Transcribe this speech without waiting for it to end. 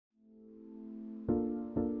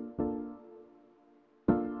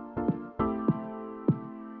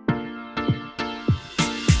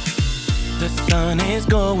sun is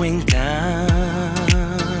going down.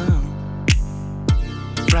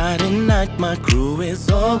 Friday night, my crew is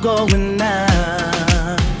all going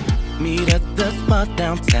out. Meet at the spot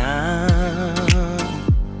downtown.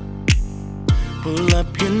 Pull up,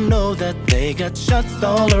 you know that they got shots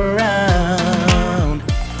all around.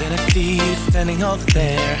 Then I see you standing out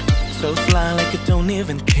there, so fly like you don't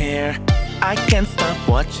even care. I can't stop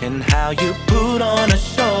watching how you put on a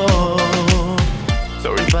show.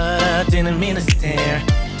 Sorry, but I didn't mean to stare.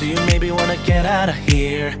 Do you maybe wanna get out of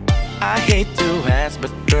here? I hate to ask,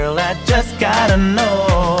 but girl, I just gotta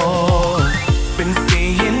know. Been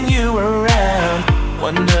seeing you around,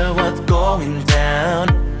 wonder what's going down.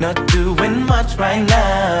 Not doing much right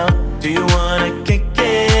now. Do you wanna kick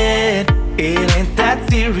it? It ain't that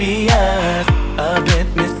serious, a bit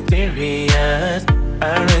mysterious.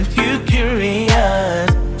 Aren't you curious?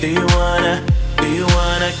 Do you wanna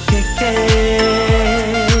kick it?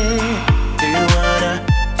 Do you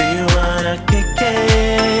wanna kick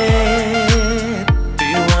it? Do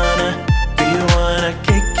you wanna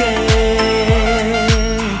kick it?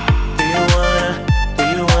 Do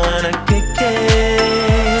you wanna kick it?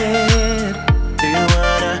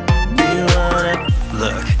 Do you wanna?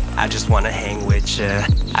 Look, I just wanna hang with ya.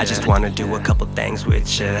 I just wanna do a couple things with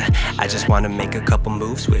ya. I just wanna make a couple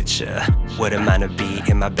moves with ya. Wouldn't mind to be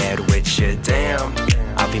in my bed with ya. Damn,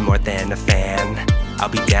 I'll be more than a fan. I'll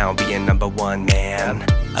be down being #1 man.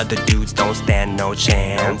 Other dudes don't stand no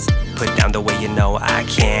chance. Put down the way you know I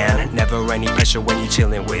can. Never any pressure when you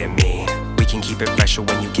chillin' with me. We can keep it fresher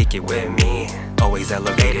when you kick it with me. Always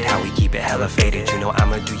elevated, how we keep it hella faded. You know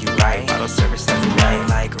I'ma do you right. Bottle service every night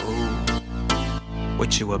like ooh.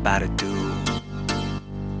 What you about to do?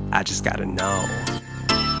 I just gotta know.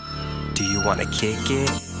 Do you wanna kick it?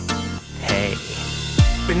 Hey.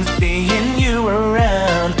 Been seeing you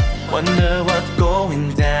around, wonder what's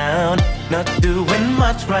going down. Not doing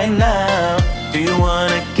much right now. Do you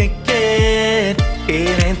wanna kick it?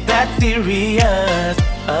 It ain't that serious,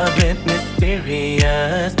 a bit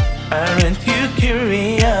mysterious. Aren't you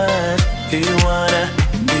curious? Do you wanna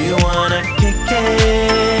kick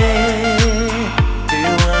it? Do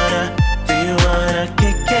you wanna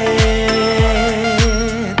kick it?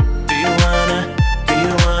 Do you wanna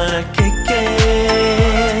kick it?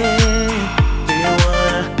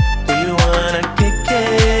 Do you wanna kick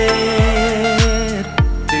it?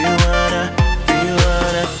 Do you wanna?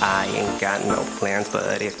 I ain't got no plans,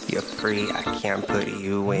 but if you're free, I can put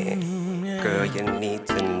you in. Girl, you need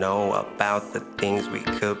to know about the things we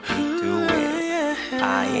could be doing.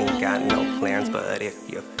 I ain't got no plans, but if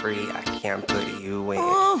you're free, I can put you in.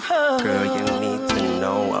 Girl, you need to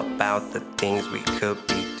know about the things we could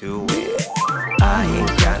be doing. I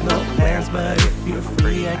ain't got no plans, but if you're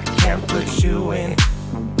free, I can put you in.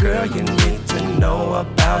 Girl, you need to know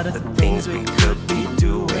about the things we could be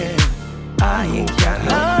doing. I ain't got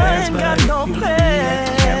no plans, but if you're free, I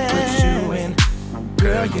can put you in.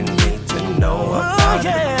 Girl, you need to know about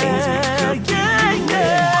the things we could be doing.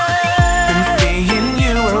 Been seeing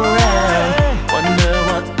you around, wonder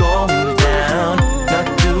what's going down. Not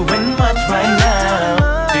doing much right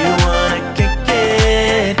now. Do you wanna kick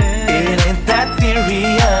it? It ain't that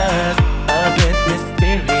serious, a bit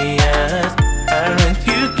mysterious. Aren't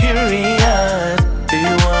you curious? Do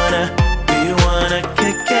you wanna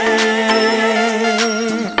kick it?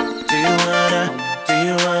 Do you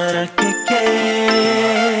wanna kick it?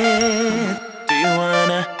 Do you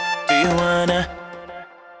wanna?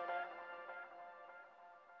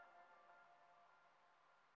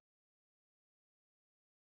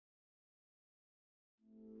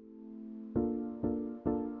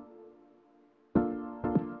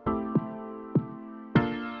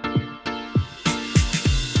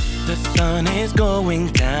 The sun is going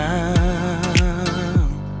down.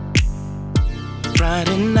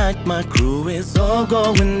 Friday night, my crew is all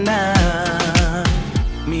going out.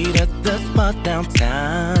 Meet at the spot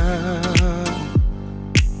downtown.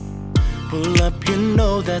 Pull up, you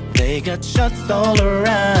know that they got shots all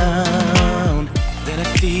around. Then I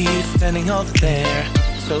see you standing out there,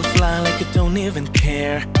 so fly like you don't even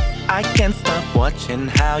care. I can't stop watching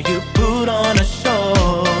how you put on a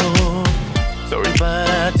show. Sorry, but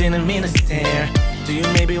I didn't mean to stare. Do you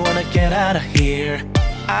maybe wanna get out of here?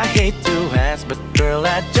 I hate to ask, but girl,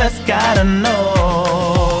 I just gotta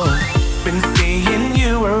know. Been seeing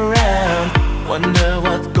you around, wonder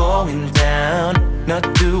what's going down. Not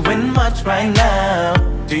doing much right now.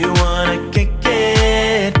 Do you wanna kick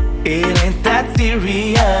it? It ain't that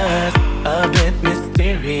serious, a bit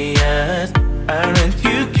mysterious. Aren't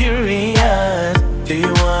you curious? Do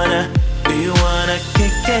you wanna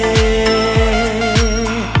kick it?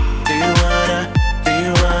 Do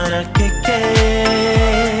you wanna kick it?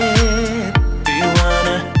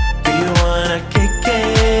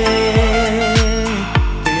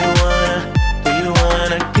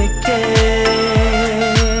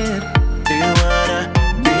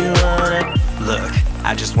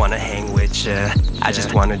 with ya. I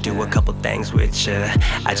just wanna do a couple things with ya.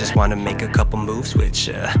 I just wanna make a couple moves with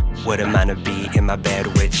ya. What am I to be in my bed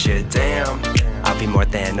with ya? Damn, I'll be more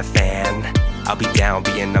than a fan. I'll be down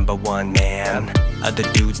being #1 man. Other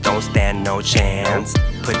dudes don't stand no chance.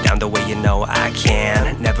 Put down the way you know I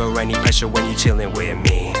can. Never any pressure when you chillin' with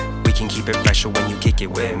me. We can keep it fresher when you kick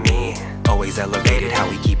it with me. Always elevated, how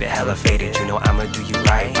we keep it hella faded. You know I'ma do you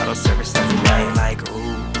right. Bottle service every night like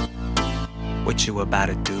ooh. What you about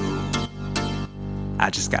to do? I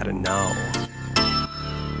just gotta know.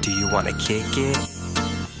 Do you wanna kick it?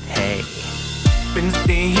 Hey. Been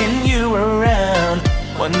seeing you around,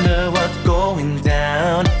 wonder what's going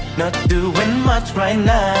down. Not doing much right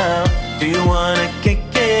now. Do you wanna kick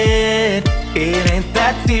it? It ain't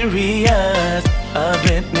that serious, a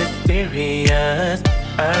bit mysterious.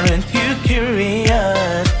 Aren't you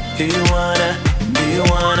curious? Do you wanna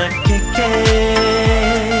kick it?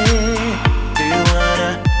 Do you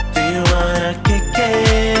wanna kick it?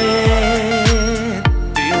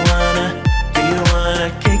 Do you wanna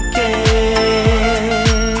kick it?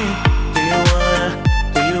 Do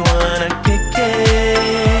you wanna kick it?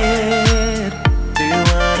 Do you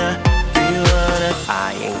wanna?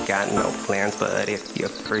 I ain't got no plans, but if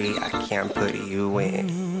you're free, I can put you in.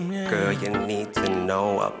 Girl, you need to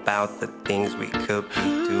know about the things we could be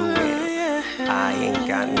doing. I ain't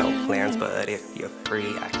got no plans, but if you're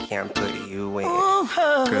free, I can put you in.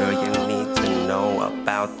 Girl, you need to know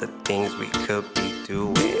about the things we could be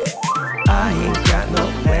doing. I ain't got no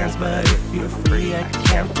plans, but if you're free, I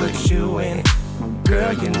can put you in.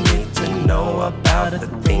 Girl, you need to know about the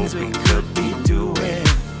things we could be doing.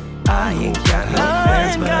 I ain't got no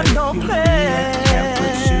plans, but if you're free, I can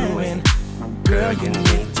put you in. Girl, you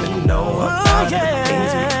need to know about the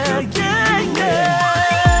things we could be doing.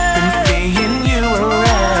 Been seeing you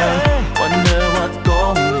around, wonder what's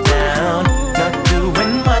going down. Not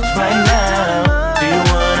doing much right now. Do you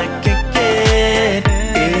wanna kick it?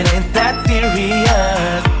 It ain't that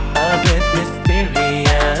serious, a bit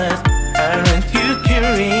mysterious. Aren't you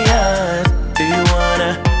curious? Do you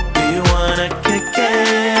wanna kick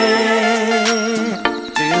it?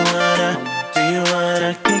 Do you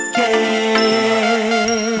wanna kick it?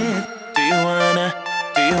 Do you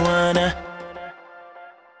wanna?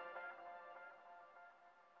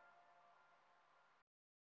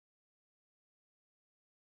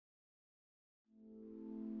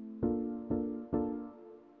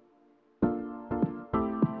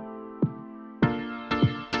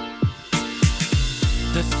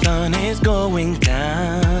 The sun is going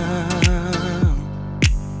down.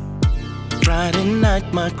 Friday night,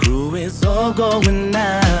 my crew is all going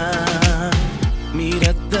out. Meet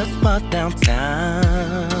at the spot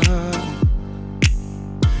downtown.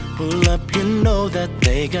 Pull up, you know that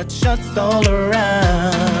they got shots all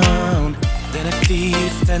around. Then I see you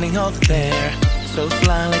standing out there, so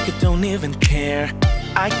fly like you don't even care.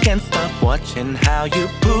 I can't stop watching how you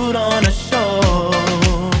put on a show.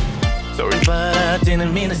 Sorry, but I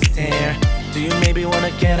didn't mean to stare. Do you maybe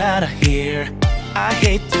wanna get out of here? I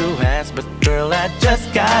hate to ask, but girl, I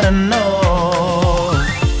just gotta know.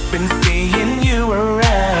 Been seeing you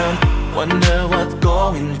around, wonder what's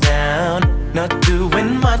going down. Not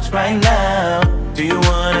doing much right now. Do you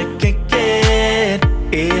wanna kick it?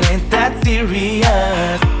 It ain't that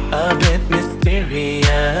serious, a bit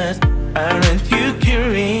mysterious. Aren't you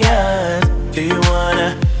curious? Do you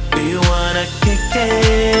wanna kick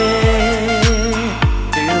it?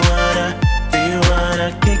 Do you wanna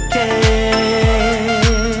kick it?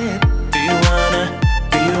 Do you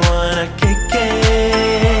wanna kick it?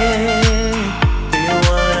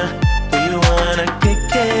 Do you wanna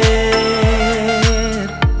kick it?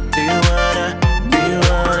 Do you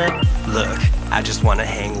wanna? Look, I just wanna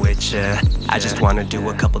hang with ya. I just wanna do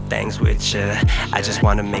a couple things with ya. I just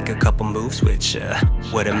wanna make a couple moves with ya.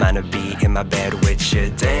 What am I to be in my bed with ya?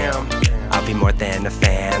 Damn, I'll be more than a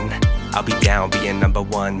fan. I'll be down being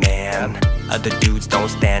 #1 man. Other dudes don't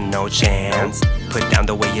stand no chance. Put down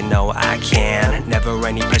the way you know I can. Never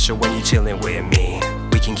any pressure when you chillin' with me.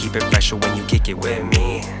 We can keep it fresher when you kick it with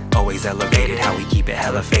me. Always elevated, how we keep it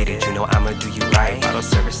hella faded. You know I'ma do you right. Bottle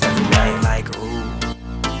service every night like ooh.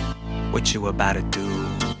 What you about to do?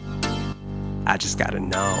 I just gotta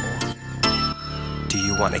know. Do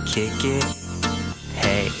you wanna kick it?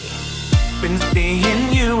 Hey. Been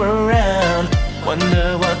seeing you around,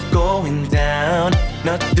 wonder what's going down.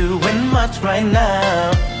 Not doing much right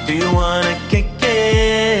now. Do you wanna kick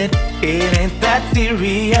it? It ain't that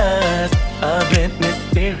serious, a bit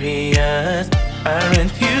mysterious.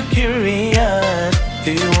 Aren't you curious?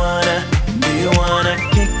 Do you wanna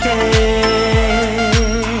kick it?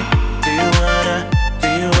 Do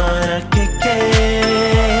you wanna kick it?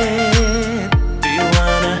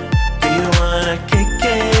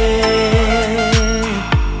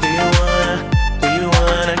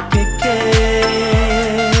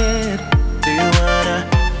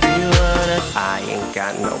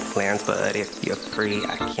 free,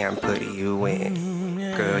 I can't put you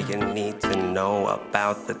in. Girl, you need to know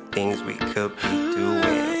about the things we could be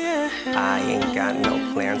doing. I ain't got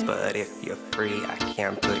no plans, but if you're free, I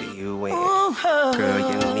can't put you in. Girl,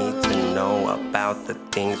 you need to know about the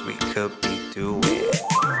things we could be doing.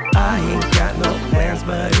 I ain't got no plans,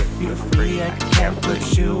 but if you're free, I can't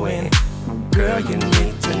put you in. Girl, you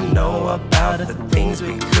need to know about the things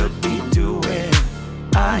we could be doing.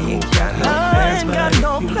 I ain't got no plans, but if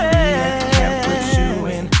you're free, I can't put you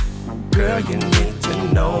in. Girl, you need to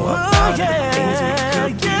know about the things we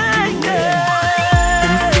could be doing.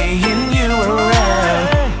 Been seeing you around,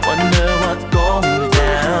 wonder what's going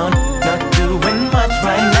down. Not doing much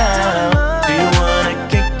right now. Do you wanna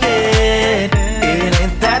kick it? It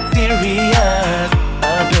ain't that serious,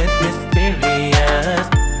 a bit mysterious.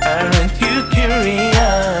 Aren't you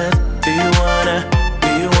curious? Do you wanna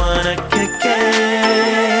kick it?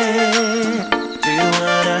 Do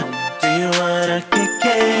you wanna kick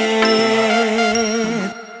it?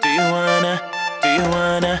 Do you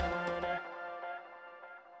wanna?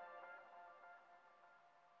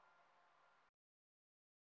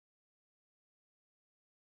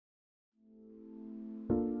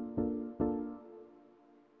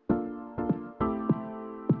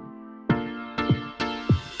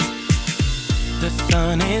 The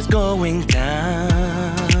sun is going down.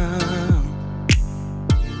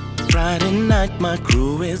 Friday night, my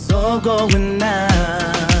crew is all going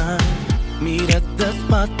out. Meet at the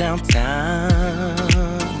spot downtown.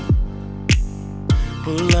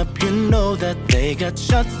 Pull up, you know that they got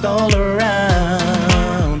shots all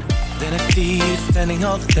around. Then I see you standing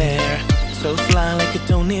out there, so fly like you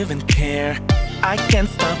don't even care. I can't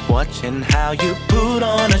stop watching how you put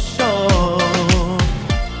on a show.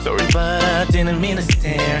 Sorry, but I didn't mean to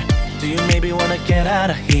stare. Do you maybe wanna get out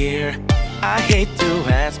of here? I hate to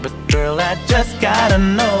ask, but girl, I just gotta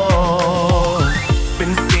know.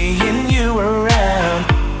 Been seeing you around,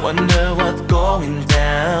 wonder what's going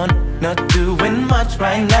down. Not doing much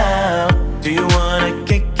right now. Do you wanna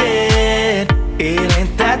kick it? It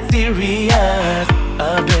ain't that serious,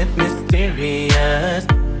 a bit mysterious.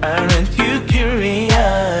 Aren't you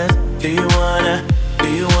curious? Do you wanna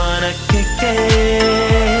kick it?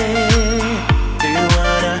 Do you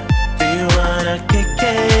wanna kick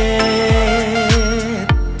it?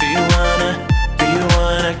 Do you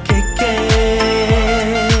wanna kick it?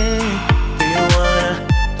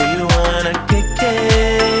 Do you wanna kick it?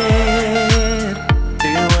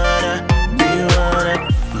 Do you wanna?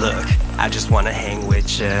 Look, I just wanna hang with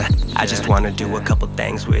ya. I just wanna do a couple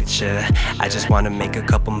things with ya. I just wanna make a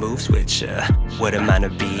couple moves with ya. Wouldn't mind to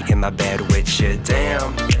be in my bed with ya.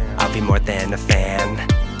 Damn, I'll be more than a fan.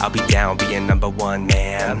 I'll be down being #1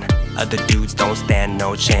 man. Other dudes don't stand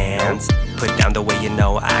no chance. Put down the way you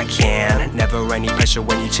know I can. Never any pressure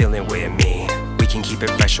when you chillin' with me. We can keep it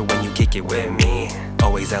fresher when you kick it with me.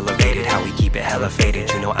 Always elevated, how we keep it hella faded.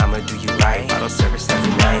 You know I'ma do you right. Bottle service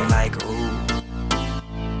every night like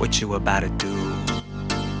ooh. What you about to do?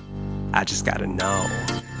 I just gotta know.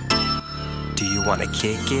 Do you wanna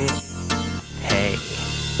kick it? Hey.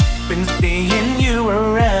 Been seeing you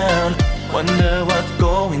around, wonder what's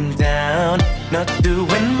going down. Not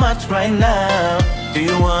doing much right now. Do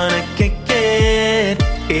you wanna kick it?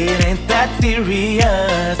 It ain't that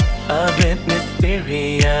serious, a bit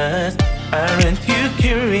mysterious. Aren't you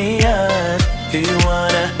curious? Do you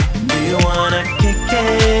wanna kick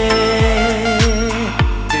it?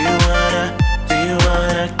 Do you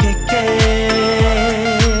wanna kick it?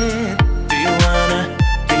 Do you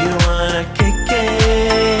wanna kick it?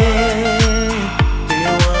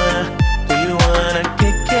 Do you wanna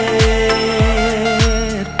kick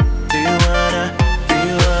it? Do you wanna?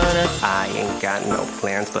 I ain't got no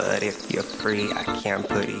plans, but if you're free, I can't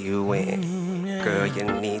put you in. Girl, you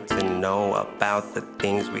need to know about the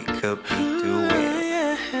things we could be doing.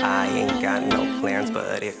 I ain't got no plans,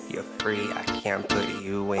 but if you're free, I can't put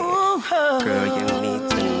you in. Girl, you need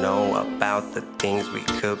to know about the things we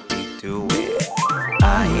could be doing.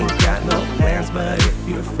 I ain't got no plans, but if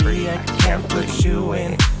you're free, I can't put you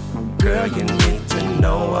in. Girl, you need to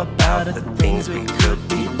know about the things we could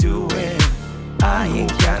be doing. I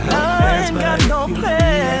ain't got no plans, but if you're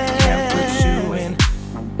free, I can't put you in.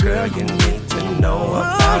 Girl, you need to know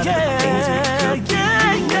about the things we could be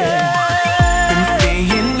doing. Been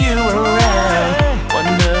seeing you around,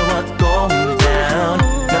 wonder what's going down.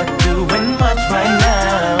 Not doing much right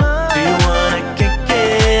now. Do you wanna kick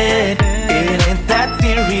it? It ain't that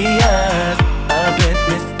serious, a bit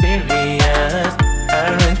mysterious.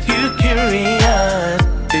 Aren't you curious?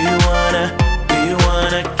 Do you wanna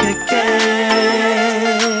kick it?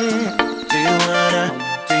 Do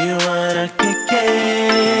you wanna kick it?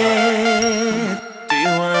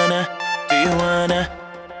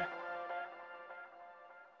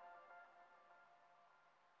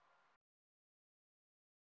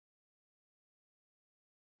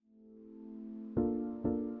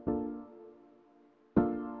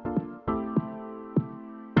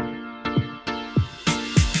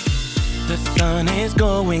 sun is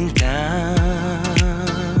going down.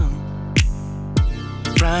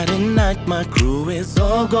 Friday night, my crew is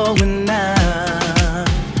all going out.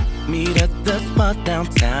 Meet at the spot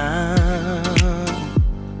downtown.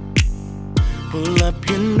 Pull up,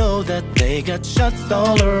 you know that they got shots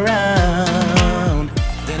all around.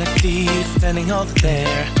 Then I see you standing out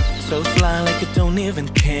there, so fly like you don't even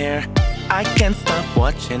care. I can't stop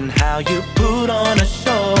watching how you put on a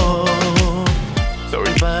show.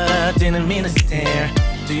 Sorry, but I didn't mean to stare.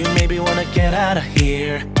 Do you maybe wanna get out of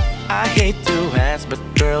here? I hate to ask, but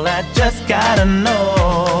girl, I just gotta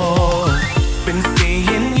know. Been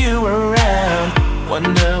seeing you around,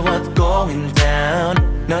 wonder what's going down.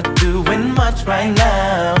 Not doing much right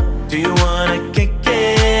now. Do you wanna kick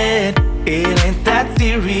it? It ain't that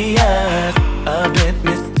serious, a bit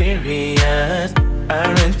mysterious.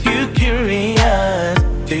 Aren't you curious?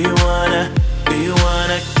 Do you wanna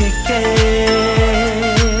kick it?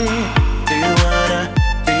 Do you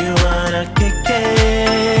wanna kick it?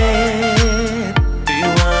 Do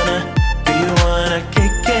you wanna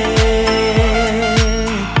kick it?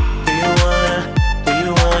 Do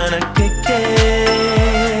you wanna kick it?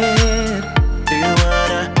 Do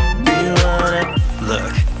you wanna?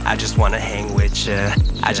 Look, I just wanna hang with ya.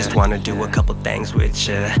 I just wanna do a couple things with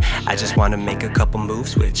ya. I just wanna make a couple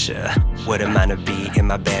moves with ya. What am I to be in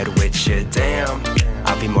my bed with ya? Damn,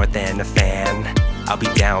 I'll be more than a fan. I'll be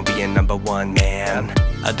down being #1 man.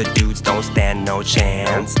 Other dudes don't stand no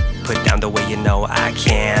chance. Put down the way you know I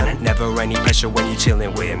can. Never any pressure when you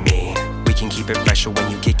chillin' with me. We can keep it fresher when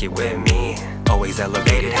you kick it with me. Always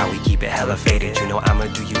elevated, how we keep it hella faded. You know I'ma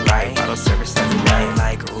do you right. Bottle service every night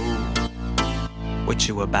like ooh. What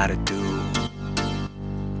you about to do?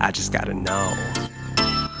 I just gotta know.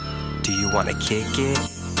 Do you wanna kick it?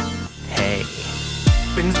 Hey.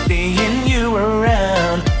 Been seeing you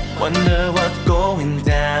around, wonder what's going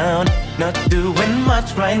down. Not doing much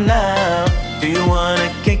right now. Do you wanna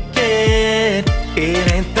kick it?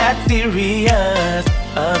 It ain't that serious,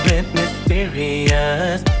 a bit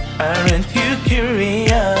mysterious. Aren't you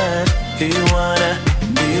curious? Do you wanna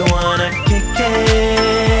kick it?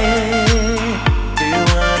 Do you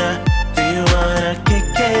wanna kick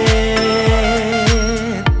it?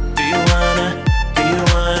 Do you wanna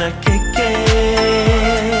kick it?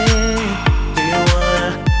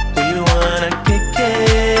 Do you wanna kick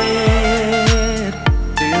it?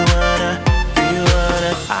 Do you wanna?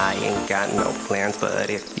 I ain't got no plans, but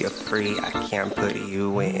if you're free, I can put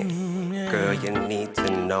you in. Girl, you need to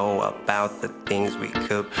know about the things we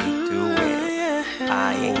could be doing.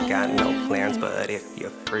 I ain't got no plans, but if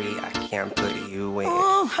you're free, I can put you in.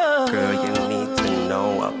 Girl, you need to know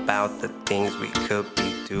about the things we could be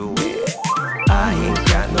doing. I ain't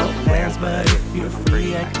got no plans, but if you're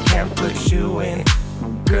free, I can put you in.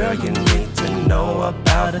 Girl, you need to know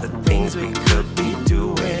about the things we could be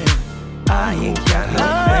doing. I ain't got no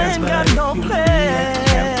plans, but if you're free, I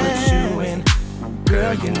can put you in.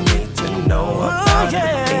 Girl, you need to know about the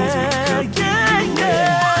things we could be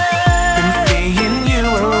doing. Been seeing you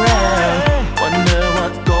around, wonder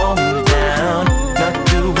what's going down. Not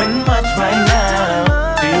doing much right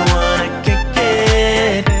now. Do you wanna kick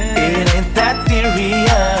it? It ain't that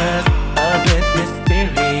serious, a bit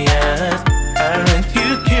mysterious. Aren't you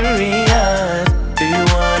curious? Do you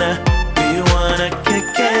wanna kick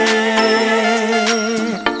it?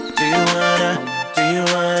 Do you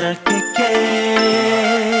wanna kick it?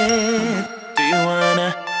 Do you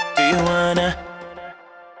wanna?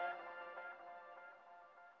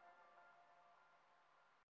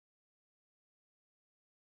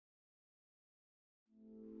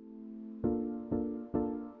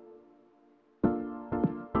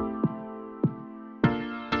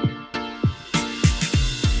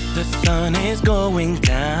 The sun is going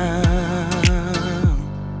down.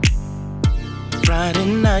 Friday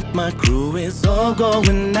night, my crew is all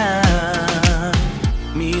going out.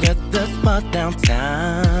 Meet at the spot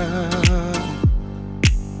downtown.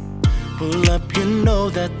 Pull up, you know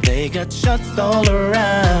that they got shots all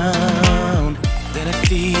around. Then I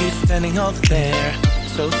see you standing out there,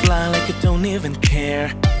 so fly like you don't even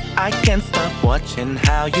care. I can't stop watching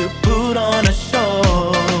how you put on a show.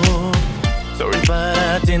 Sorry, but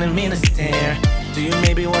I didn't mean to stare. Do you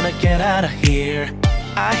maybe wanna get out of here?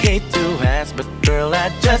 I hate to ask, but girl,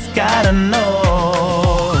 I just gotta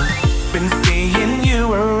know. Been seeing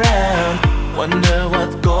you around, wonder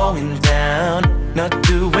what's going down. Not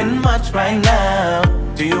doing much right now.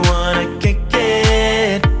 Do you wanna kick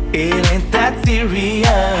it? It ain't that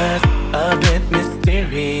serious, a bit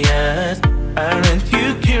mysterious. Aren't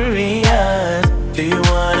you curious? Do you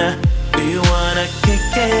wanna kick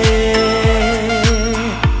it?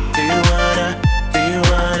 Do you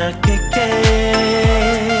wanna kick it?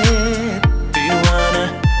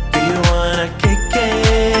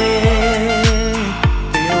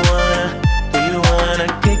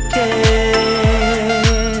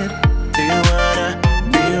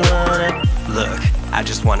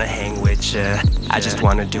 hang with ya. I just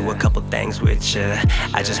wanna do a couple things with ya.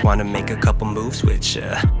 I just wanna make a couple moves with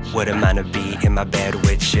ya. What am I to be in my bed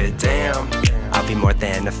with ya? Damn, I'll be more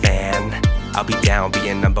than a fan. I'll be down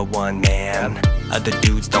being #1 man. Other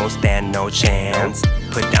dudes don't stand no chance.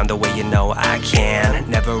 Put down the way you know I can.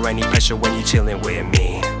 Never any pressure when you chillin' with me.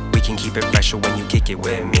 We can keep it fresher when you kick it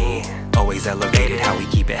with me. Always elevated, how we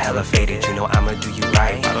keep it hella faded. You know I'ma do you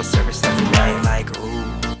right. Bottle service every night like ooh.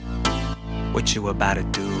 What you about to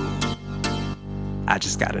do? I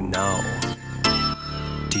just gotta know.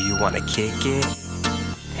 Do you wanna kick it?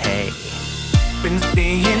 Hey. Been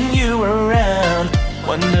seeing you around,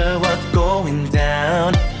 wonder what's going down.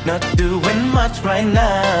 Not doing much right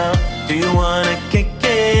now. Do you wanna kick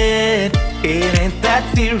it? It ain't that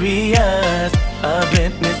serious, a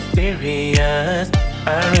bit mysterious.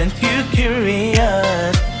 Aren't you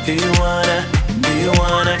curious? Do you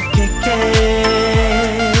wanna kick it?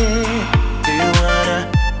 Do you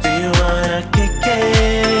wanna kick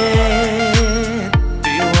it? Do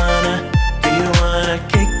you wanna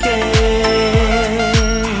kick it?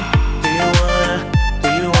 Do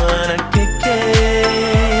you wanna kick it?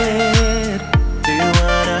 Do you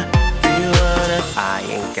wanna? I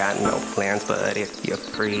ain't got no plans, but if you're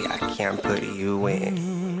free, I can put you in.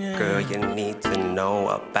 Girl, you need to know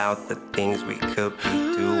about the things we could be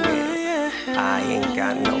doing. I ain't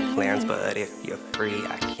got no plans, but if you're free,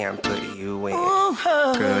 I can put you in.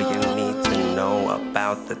 Girl, you need to know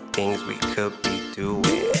about the things we could be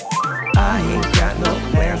doing. I ain't got no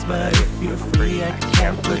plans, but if you're free, I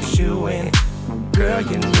can put you in. Girl,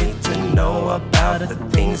 you need to know about the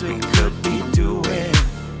things we could be doing.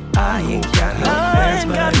 I ain't got no plans,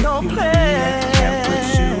 but if you're free, I can put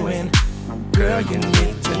you in. Girl, you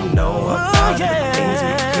need to know about the things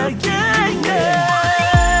we could be doing.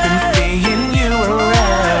 Been seeing you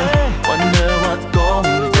around, wonder what's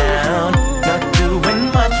going down. Not doing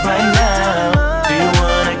much right now. Do you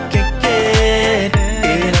wanna kick it?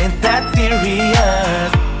 It ain't that serious,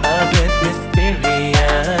 a bit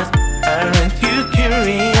mysterious. Aren't you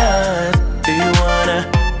curious? Do you wanna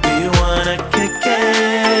kick it?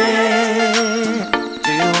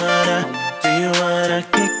 Do you wanna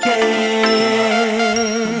kick it?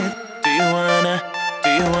 Do you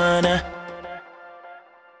wanna?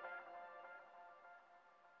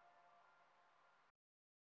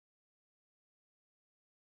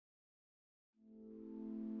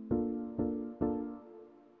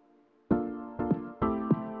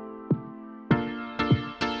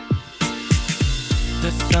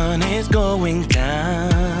 The sun is going down.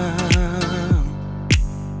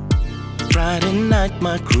 Friday night,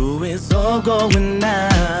 my crew is all going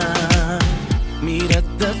out. Meet at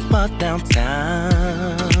the spot downtown.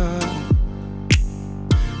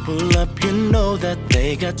 Pull up, you know that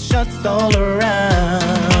they got shots all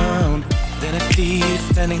around. Then I see you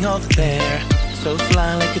standing out there, so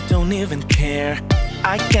fly like you don't even care.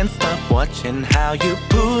 I can't stop watching how you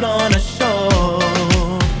put on a show.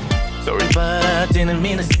 Sorry, but I didn't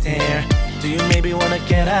mean to stare. Do you maybe wanna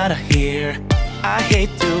get out of here? I hate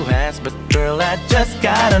to ask, but girl, I just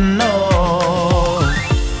gotta know.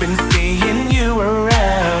 Been seeing you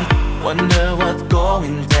around, wonder what's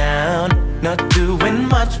going down. Not doing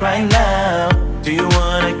much right now. Do you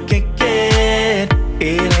wanna kick it?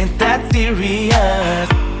 It ain't that serious,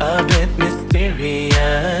 a bit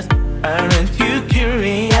mysterious. Aren't you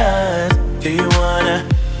curious? Do you wanna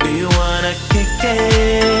kick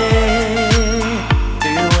it? Do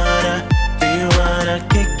you wanna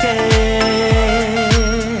kick it?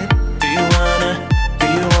 Do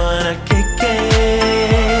you wanna kick it?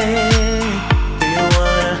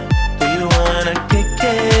 Do you wanna kick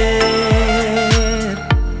it?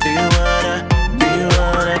 Do you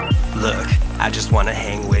wanna? Look, I just wanna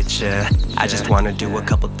hang with ya. I just wanna do a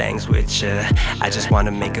couple things with ya. I just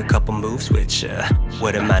wanna make a couple moves with ya.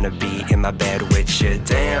 What am I to be in my bed with ya?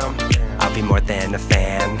 Damn, I'll be more than a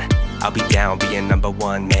fan. I'll be down being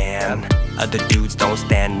 #1 man. Other dudes don't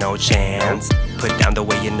stand no chance. Put down the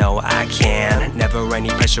way you know I can. Never any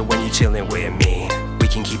pressure when you chillin' with me. We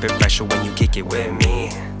can keep it fresher when you kick it with me.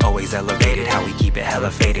 Always elevated, how we keep it hella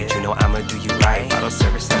faded. You know I'ma do you right. Bottle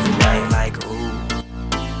service every night like ooh.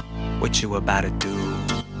 What you about to do?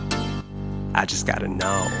 I just gotta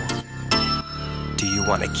know. Do you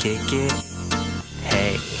wanna kick it?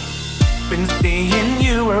 Hey. Been seeing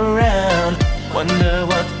you around, wonder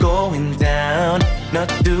what's going down. Not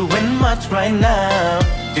doing much right now.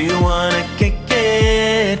 Do you wanna kick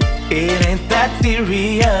it? It ain't that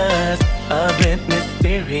serious, a bit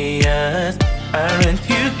mysterious. Aren't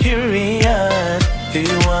you curious? Do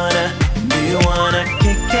you wanna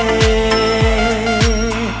kick it?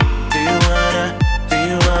 Do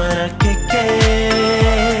you wanna kick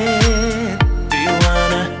it?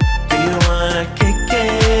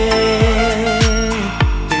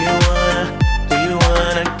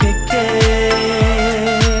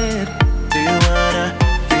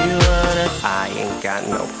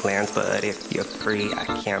 free,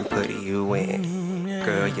 I can't put you in.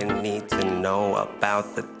 Girl, you need to know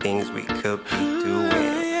about the things we could be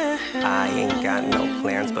doing. I ain't got no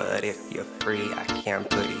plans, but if you're free, I can't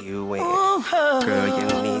put you in. Girl, you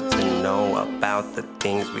need to know about the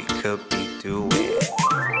things we could be doing.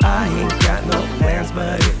 I ain't got no plans,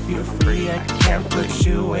 but if you're free, I can't put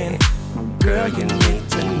you in. Girl, you need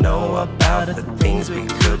to know about the things we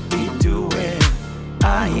could be doing.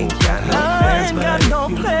 I ain't got no plans, but if you're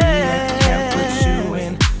free, I can't put you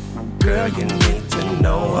in. Girl, you need to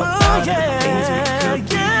know about the things we could be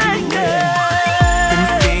doing. Been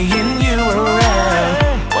seeing you around,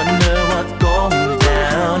 wonder what's going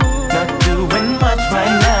down. Not doing much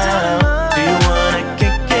right now. Do you wanna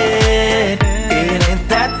kick it? It ain't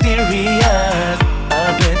that serious, a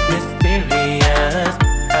bit mysterious.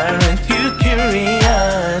 Aren't you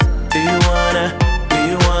curious? Do you wanna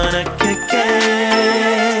kick it?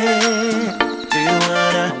 Do you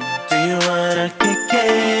wanna kick it?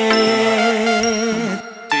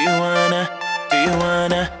 Do you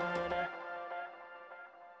wanna?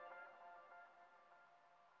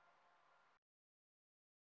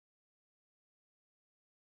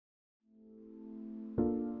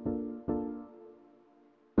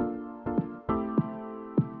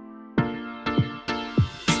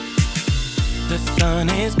 The sun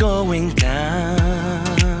is going down.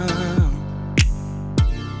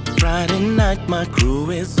 Friday night, my crew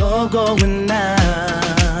is all going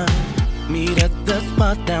out. Meet at the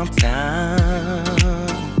spot downtown.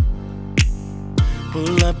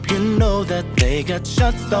 Pull up, you know that they got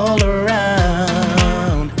shots all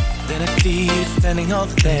around. Then I see you standing out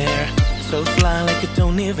there, so fly like you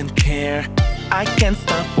don't even care. I can't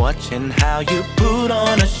stop watching how you put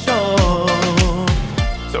on a show.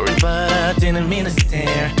 Sorry, but I didn't mean to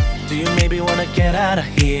stare. Do you maybe wanna get out of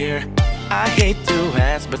here? I hate to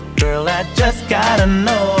ask, but girl, I just gotta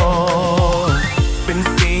know. Been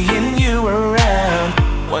seeing you around,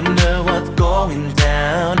 wonder what's going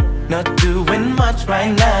down. Not doing much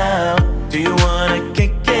right now. Do you wanna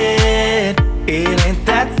kick it? It ain't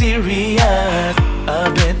that serious, a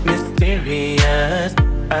bit mysterious.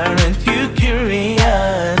 Aren't you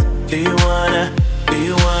curious? Do you wanna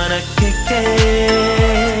kick it?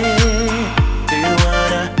 Do you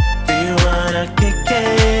wanna kick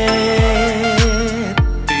it?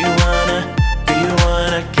 Do you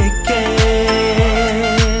wanna kick it?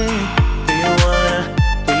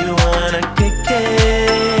 Do you wanna kick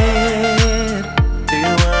it?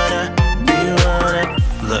 Do you wanna?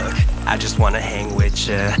 Look, I just wanna hang with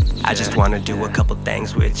ya. I just wanna do a couple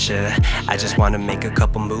things with ya. I just wanna make a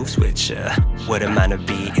couple moves with ya. What am I to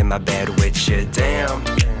be in my bed with ya? Damn,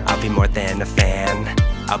 I'll be more than a fan.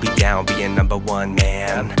 I'll be down being #1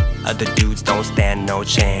 man. Other dudes don't stand no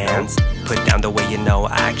chance. Put down the way you know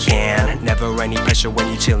I can. Never any pressure when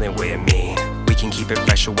you chillin' with me. We can keep it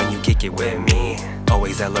fresher when you kick it with me.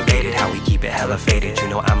 Always elevated, how we keep it hella faded. You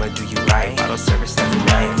know I'ma do you right. Bottle service every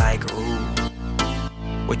night like ooh.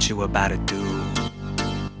 What you about to do?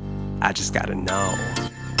 I just gotta know.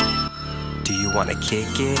 Do you wanna kick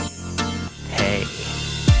it? Hey.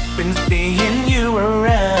 Been seeing you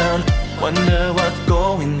around, wonder what's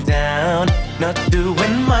going down. Not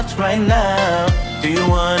doing much right now. Do you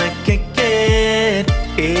wanna kick it?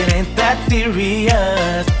 It ain't that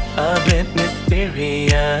serious, a bit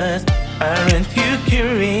mysterious. Aren't you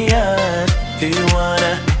curious? Do you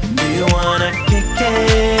wanna kick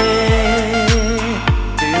it?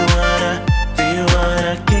 Do you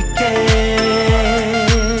wanna kick it?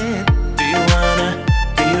 Do you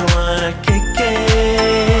wanna kick it?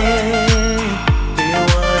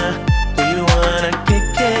 Do you wanna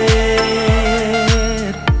kick it?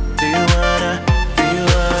 Do you wanna?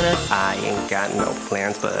 I ain't got no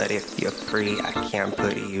plans, but if you're free, I can't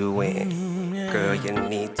put you in. Girl, you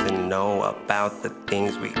need to know about the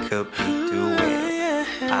things we could be doing.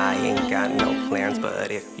 I ain't got no plans,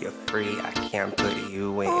 but if you're free, I can't put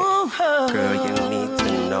you in. Girl, you need to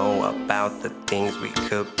know about the things we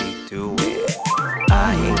could be doing.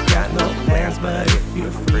 I ain't got no plans, but if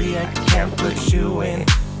you're free, I can't put you in.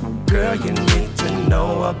 Girl, you need to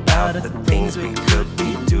know about the things we could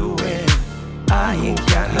be doing. I ain't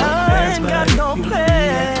got no plans, but if you're free,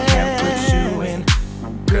 I can't put you in.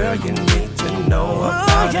 Girl, you need to know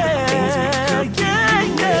about the things we could be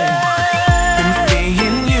doing. Been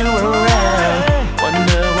seeing you around,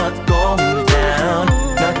 wonder what's going down.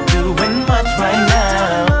 Not doing much right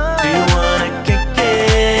now. Do you wanna kick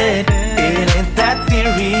it? It ain't that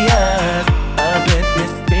serious, a bit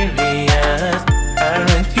mysterious.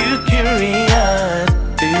 Aren't you curious?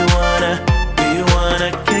 Do you wanna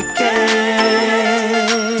kick it?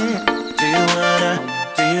 Do you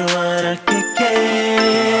wanna kick it?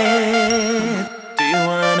 Do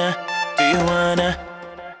wanna?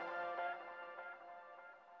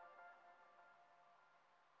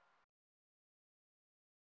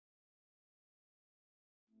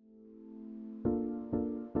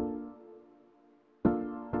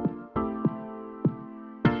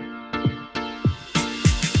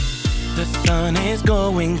 The sun is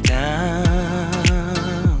going down.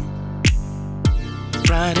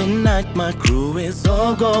 Friday night, my crew is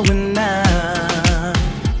all going out.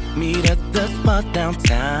 Meet at the spot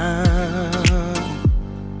downtown.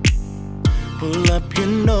 Pull up, you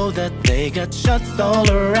know that they got shots all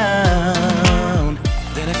around.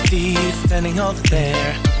 Then I see you standing out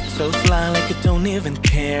there, so fly like you don't even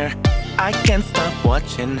care. I can't stop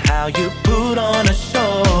watching how you put on a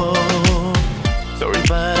show. Sorry,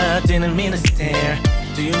 but I didn't mean to stare.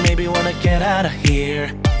 Do you maybe wanna get out of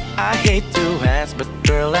here? I hate to ask, but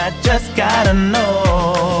girl, I just gotta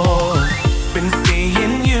know. Been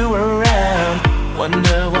seeing you around,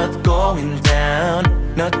 wonder what's going down.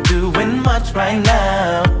 Not doing much right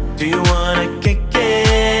now. Do you wanna kick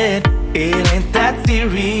it? It ain't that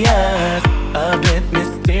serious, a bit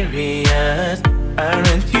mysterious.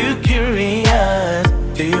 Aren't you curious?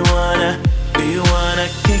 Do you wanna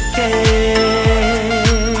kick it?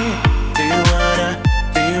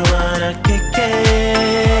 Kick it?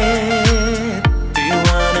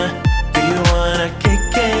 Do you wanna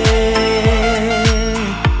kick it?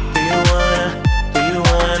 Do you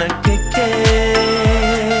wanna kick it?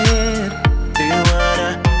 Do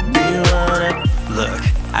you wanna? Look,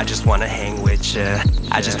 I just wanna hang with ya.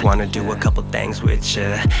 I just wanna do a couple things with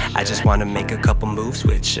ya. I just wanna make a couple moves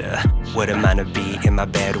with ya. What am I to be in my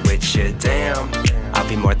bed with ya? Damn, I'll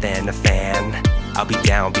be more than a fan. I'll be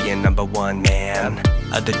down being #1 man.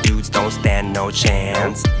 Other dudes don't stand no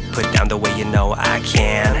chance. Put down the way you know I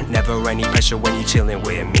can. Never any pressure when you chillin'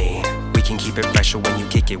 with me. We can keep it fresher when you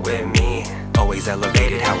kick it with me. Always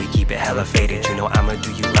elevated, how we keep it hella faded. You know I'ma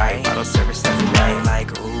do you right. Bottle service every night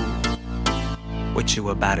like ooh. What you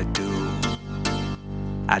about to do?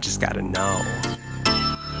 I just gotta know.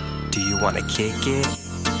 Do you wanna kick it?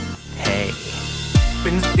 Hey.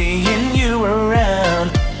 Been seeing you around,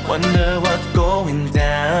 wonder what's going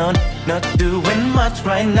down. Not doing much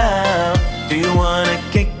right now. Do you wanna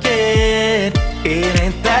kick it? It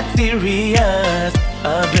ain't that serious,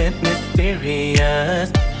 a bit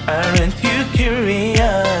mysterious. Aren't you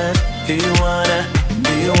curious? Do you wanna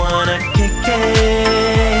kick it?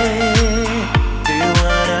 Do you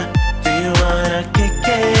wanna kick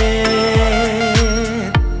it?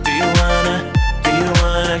 Do you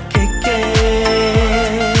wanna kick it?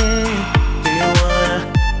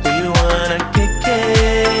 Do you wanna kick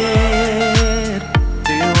it?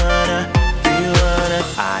 Do you wanna?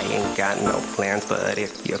 I ain't got no plans, but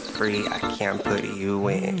if you're free, I can put you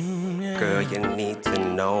in. Girl, you need to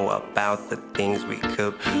know about the things we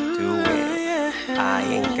could be doing. I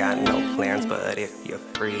ain't got no plans, but if you're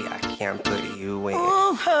free, I can put you in.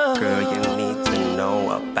 Girl, you need to know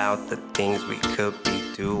about the things we could be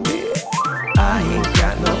doing. I ain't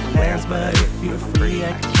got no plans, but if you're free,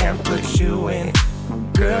 I can put you in.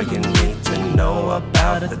 Girl, you need to know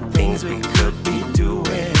about the things we could be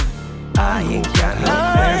doing. I ain't got no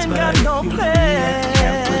plans, but if you're free, I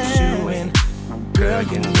can put you in. Girl,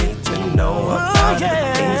 you need to know about the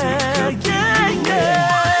things we could be doing.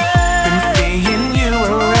 Been seeing you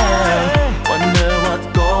around, wonder what's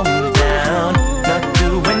going down. Not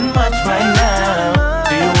doing much right now.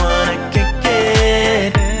 Do you wanna kick it?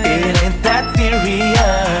 It ain't that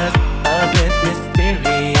serious, a bit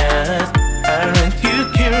mysterious. Aren't you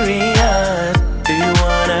curious? Do you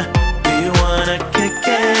wanna kick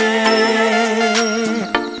it?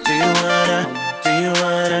 Do you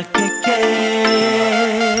wanna kick it?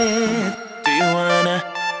 Do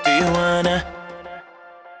you wanna?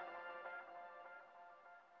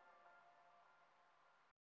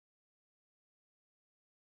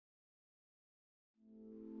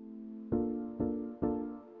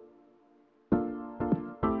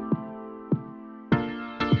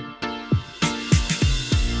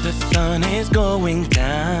 The sun is going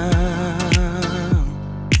down.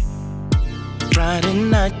 Friday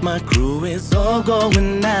night, my crew is all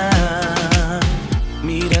going out.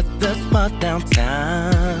 Meet at the spot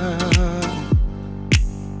downtown.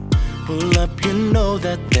 Pull up, you know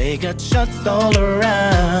that they got shots all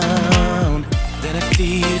around. Then I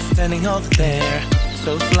see you standing out there,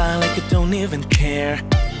 so fly like you don't even care.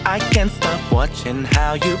 I can't stop watching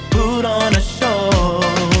how you put on a show.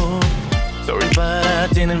 Sorry, but I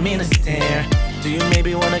didn't mean to stare. Do you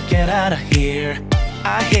maybe wanna get out of here?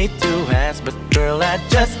 I hate to ask, but girl, I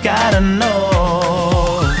just gotta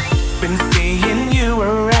know. Been seeing you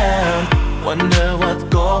around, wonder what's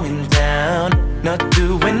going down. Not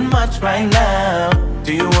doing much much right now?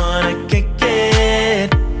 Do you wanna kick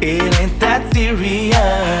it? It ain't that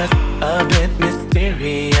serious, a bit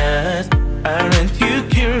mysterious. Aren't you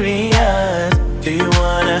curious? Do you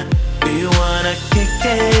wanna kick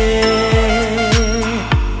it?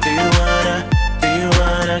 Do you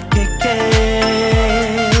wanna kick it?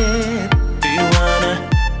 Do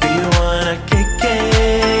you wanna kick it?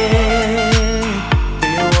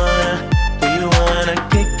 Do you wanna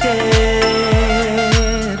kick it?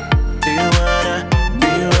 Do you wanna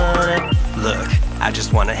Look, I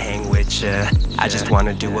just wanna hang with ya. I just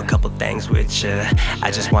wanna do a couple things with ya. I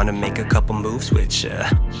just wanna make a couple moves with ya.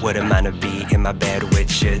 What am I to be in my bed with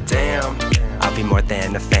ya? Damn, I'll be more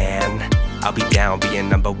than a fan. I'll be down being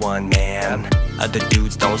 #1 man. Other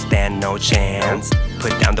dudes don't stand no chance.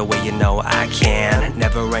 Put down the way you know I can.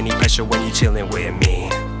 Never any pressure when you chillin' with me.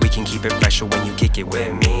 We can keep it fresher when you kick it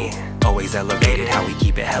with me. Always elevated, how we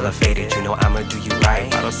keep it hella faded. You know I'ma do you right.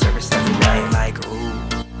 Bottle service every night like ooh.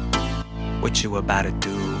 What you about to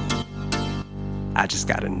do? I just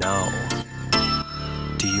gotta know.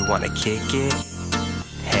 Do you wanna kick it?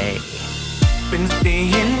 Hey. Been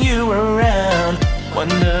seeing you around,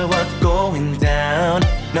 wonder what's going down.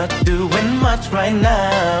 Not doing much right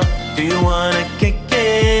now. Do you wanna kick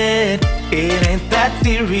it? It ain't that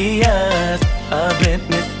serious, a bit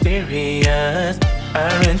mysterious.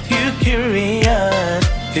 Aren't you curious?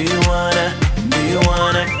 Do you wanna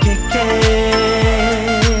kick it?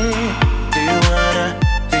 Do you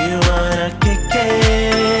wanna kick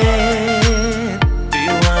it? Do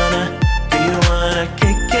you wanna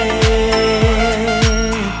kick it?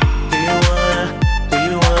 Do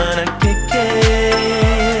you wanna kick it?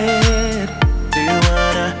 Do you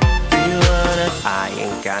wanna? I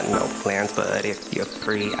ain't got no plans, but if you're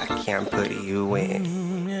free, I can put you in.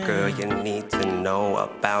 Girl, you need to know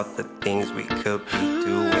about the things we could be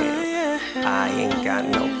doing. I ain't got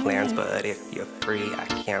no plans, but if you're free, I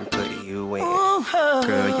can put you in.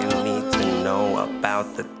 Girl, you need to know about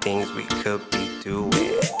the things we could be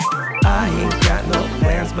doing. I ain't got no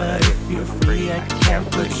plans, but if you're free, I can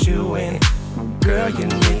put you in. Girl, you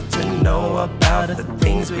need to know about the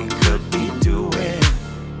things we could be doing.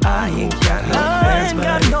 I ain't got no plans, but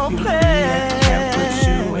if you're free, I can put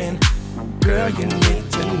you in. Girl, you need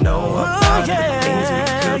to know about the things we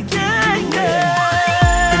could be doing.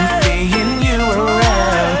 Been seeing you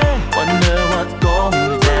around, wonder what's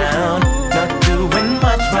going down. Not doing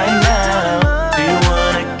much right now. Do you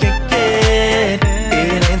wanna kick it?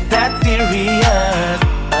 It ain't that serious,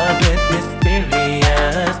 a bit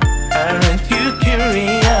mysterious. Aren't you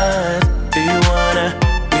curious? Do you wanna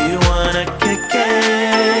kick it?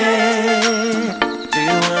 Do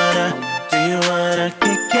you wanna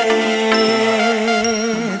kick it?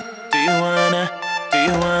 Do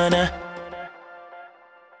you wanna?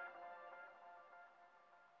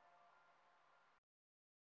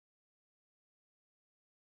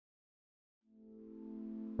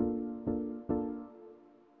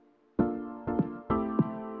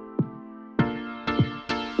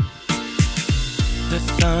 The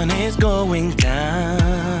sun is going down.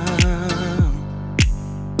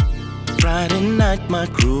 Friday night, my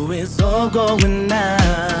crew is all going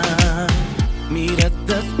out. Meet at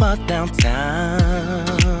the spot downtown.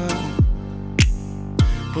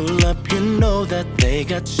 Pull up, you know that they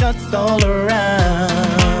got shots all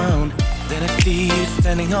around. Then I see you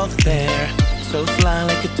standing out there, so fly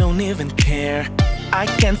like you don't even care. I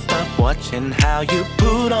can't stop watching how you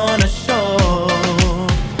put on a show.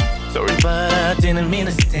 Sorry, but I didn't mean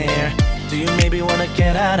to stare. Do you maybe wanna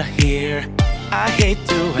get out of here? I hate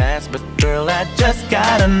to ask, but girl, I just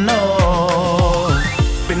gotta know.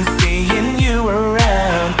 Been seeing you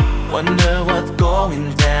around, wonder what's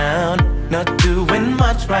going down. Not doing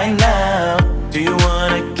much right now. Do you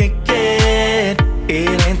wanna kick it?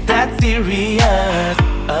 It ain't that serious,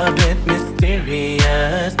 a bit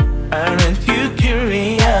mysterious. Aren't you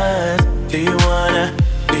curious? Do you wanna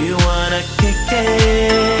kick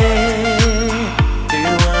it? Do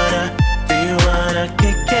you wanna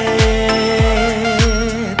kick it?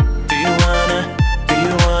 Do you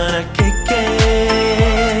wanna kick it?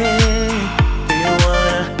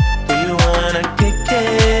 Do you wanna kick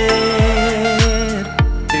it?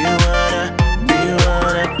 Do you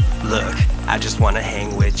wanna? Look, I just wanna hang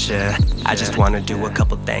with ya. I just wanna do a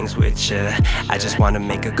couple things with ya. I just wanna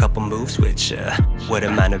make a couple moves with ya. What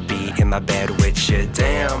am I to be in my bed with ya?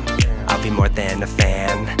 Damn, I'll be more than a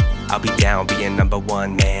fan. I'll be down being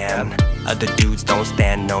 #1 man. Other dudes don't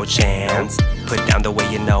stand no chance. Put down the way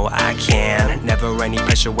you know I can. Never any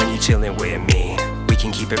pressure when you chillin' with me. We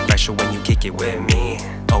can keep it fresher when you kick it with me.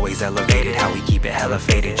 Always elevated, how we keep it hella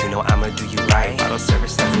faded. You know I'ma do you right. Bottle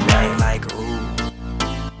service every night like ooh.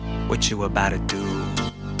 What you about to do?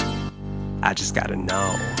 I just gotta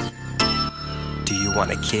know. Do you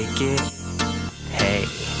wanna kick it? Hey.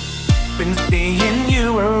 Been seeing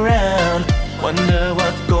you around, wonder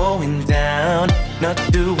what's going down. Not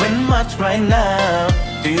doing much right now.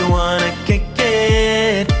 Do you wanna kick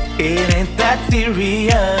it? It ain't that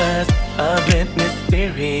serious, a bit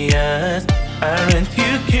mysterious. Aren't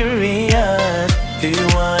you curious? Do you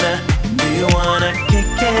wanna kick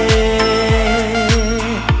it?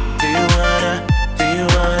 Do you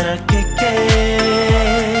wanna kick it?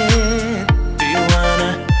 Do you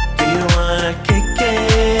wanna kick it?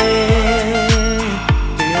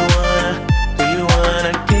 Do you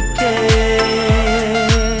wanna kick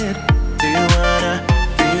it? Do you wanna?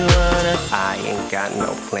 I ain't got no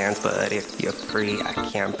plans, but if you're free, I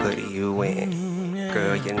can put you in.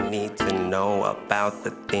 Girl, you need to know about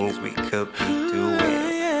the things we could be doing.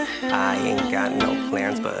 I ain't got no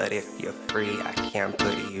plans, but if you're free, I can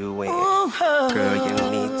put you in. Girl, you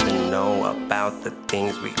need to know about the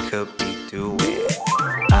things we could be doing.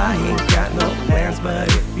 I ain't got no plans, but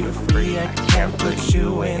if you're free, I can put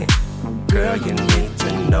you in. Girl, you need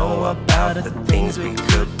to know about the things we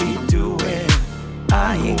could be doing.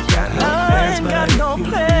 I ain't got no plans, but if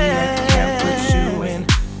you're free, I can put you in.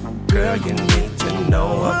 Girl, you need to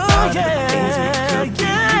know about the things we could be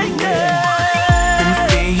doing. Been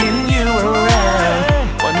seeing you around,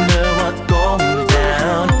 wonder what's going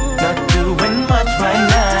down. Not doing much right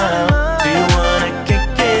now. Do you wanna kick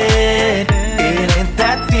it? It ain't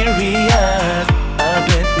that serious, a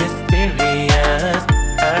bit mysterious.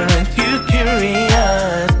 Aren't you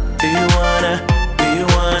curious? Do you wanna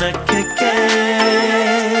kick it?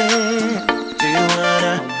 Do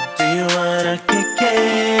you wanna kick it?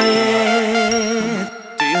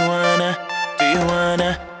 Do you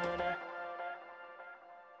wanna?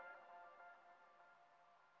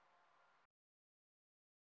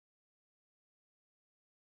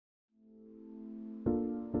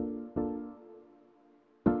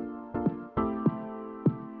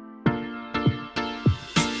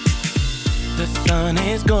 The sun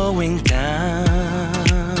is going down.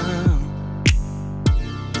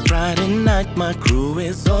 Friday night, my crew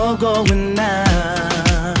is all going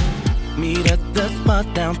out. Meet at the spot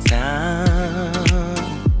downtown.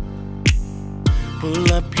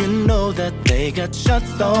 Pull up, you know that they got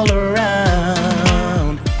shots all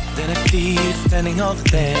around. Then I see you standing out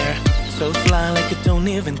there, so fly like you don't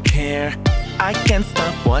even care. I can't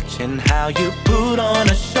stop watching how you put on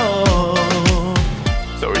a show.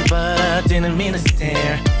 Sorry, but I didn't mean to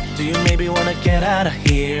stare. Do you maybe wanna get out of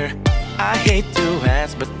here? I hate to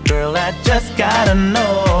ask, but girl, I just gotta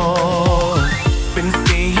know. Been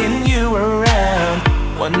seeing you around,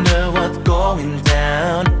 wonder what's going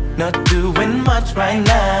down. Not doing much right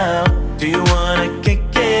now. Do you wanna kick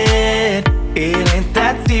it? It ain't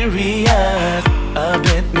that serious, a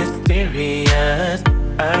bit mysterious.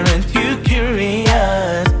 Aren't you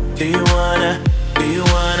curious? Do you wanna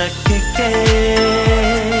kick it?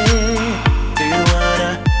 Do you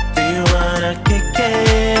wanna kick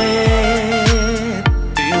it?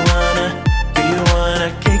 Do you wanna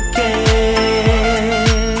kick it?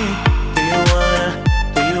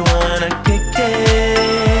 Do you wanna kick it?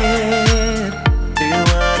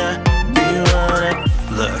 Do you wanna?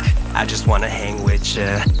 Look, I just wanna hang with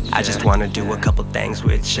ya. I just wanna do a couple things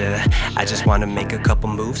with ya. I just wanna make a couple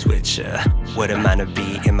moves with ya. What am I to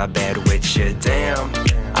be in my bed with ya? Damn,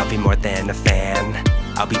 I'll be more than a fan.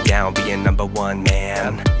 I'll be down being #1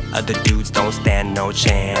 man. Other dudes don't stand no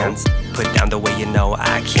chance. Put down the way you know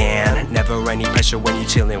I can. Never any pressure when you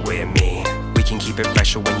chillin' with me. We can keep it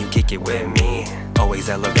fresher when you kick it with me. Always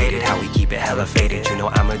elevated, how we keep it hella faded. You know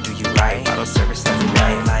I'ma do you right. Bottle service every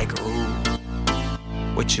night like ooh.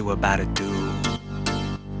 What you about to do?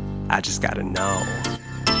 I just gotta know.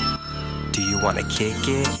 Do you wanna kick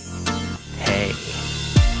it? Hey.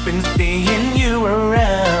 Been seeing you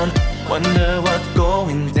around, wonder what's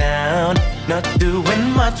going down. Not doing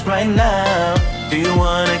much right now. Do you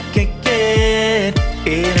wanna kick it?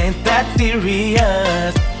 It ain't that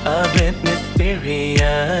serious, a bit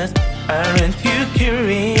mysterious. Aren't you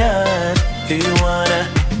curious? Do you wanna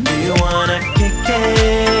kick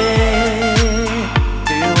it?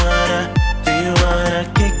 Do you wanna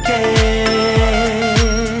kick it?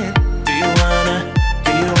 Do you wanna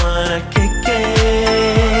kick it?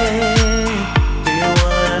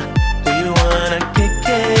 Do you wanna kick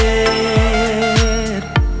it?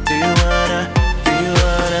 Do you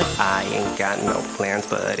wanna? I ain't got no plans,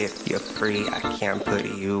 but if you're free, I can put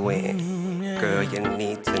you in. Girl, you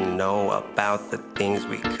need to know about the things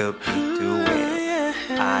we could be doing.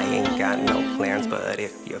 I ain't got no plans, but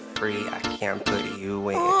if you're free, I can put you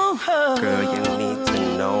in. Girl, you need to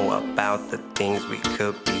know about the things we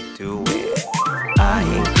could be doing. I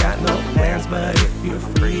ain't got no plans, but if you're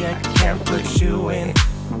free, I can put you in.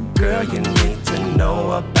 Girl, you need to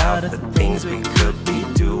know about the things we could be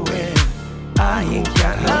doing. I ain't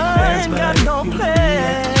got no plans, but if you're free,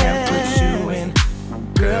 I can put you in.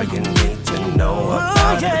 Girl, you need to know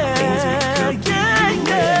about the things we could be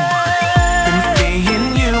doing. Been seeing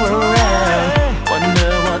you around,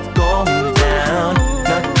 wonder what's going down.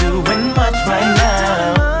 Not doing much right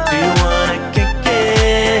now. Do you wanna kick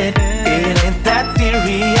it? It ain't that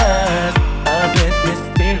serious, a bit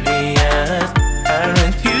mysterious.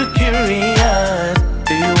 Aren't you curious?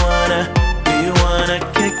 Do you wanna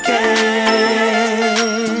kick it?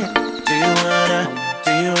 Do you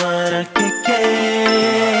wanna kick it?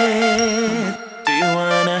 Do you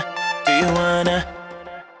wanna?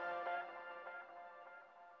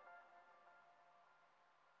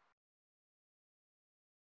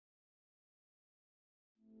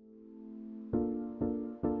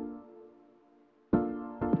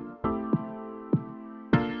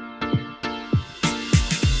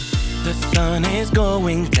 The sun is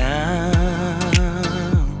going down.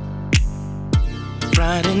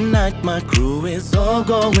 Friday night, my crew is all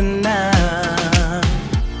going out.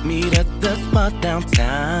 Meet at the spot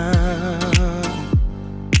downtown.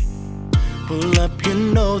 Pull up, you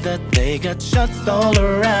know that they got shots all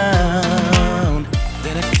around.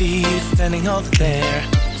 Then I see you standing out there,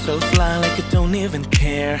 so fly like you don't even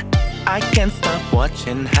care. I can't stop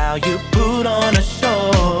watching how you put on a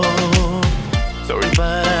show. Sorry,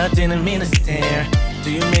 but I didn't mean to stare. Do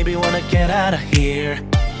you maybe wanna get out of here?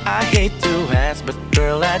 I hate to ask, but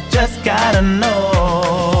girl, I just gotta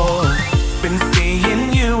know. Been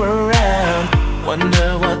seeing you around,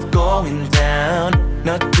 wonder what's going down.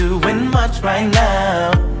 Not doing much right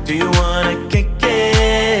now. Do you wanna kick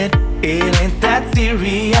it? It ain't that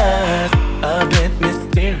serious, a bit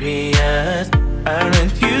mysterious.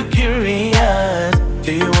 Aren't you curious?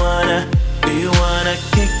 Do you wanna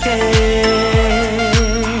kick it?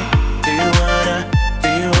 Do you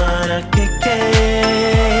wanna kick it?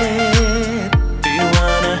 Do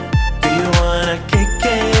you wanna kick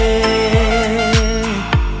it?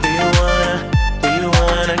 Do you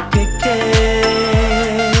wanna kick it?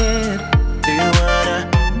 Do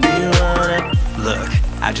you wanna? Look,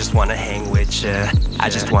 I just wanna hang with ya. I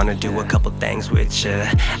just wanna do a couple things with ya.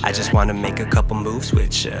 I just wanna make a couple moves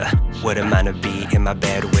with ya. Wouldn't mind to be in my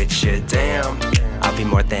bed with ya. Damn, I'll be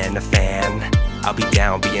more than a fan. I'll be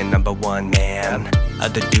down being #1 man.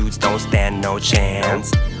 Other dudes don't stand no chance.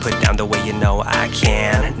 Put down the way you know I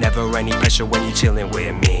can. Never any pressure when you chillin'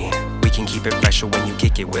 with me. We can keep it fresher when you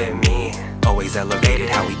kick it with me. Always elevated,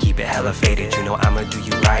 how we keep it hella faded. You know I'ma do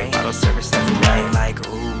you right. Bottle service every night like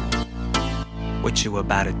ooh. What you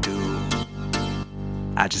about to do?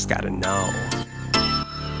 I just gotta know.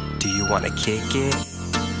 Do you wanna kick it?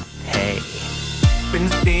 Hey. Been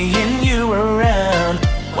seeing you around,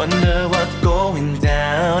 wonder what's going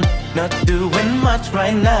down. Not doing much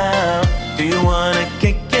right now. Do you wanna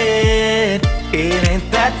kick it? It ain't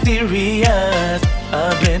that serious,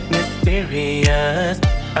 a bit mysterious.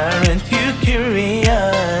 Aren't you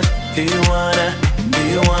curious? Do you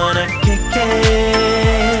wanna kick it?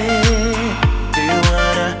 Do you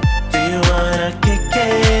wanna kick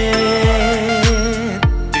it?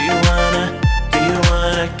 Do you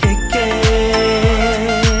wanna kick it?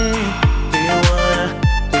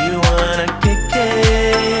 Do you wanna kick it?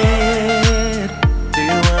 Do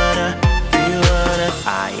you wanna? I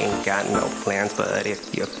ain't got no plans, but if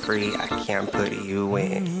you're free, I can put you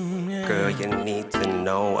in. Girl, you need to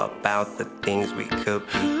know about the things we could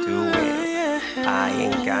be doing. I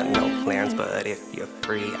ain't got no plans, but if you're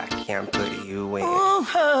free, I can put you in.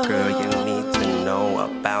 Girl, you need to know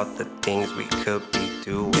about the things we could be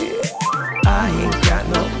doing. I ain't got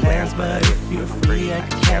no plans, but if you're free, I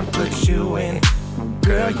can put you in.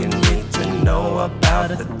 Girl, you need to know about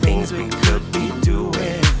the things we could be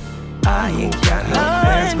doing. I ain't got no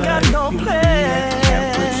plans, but if you're free, I can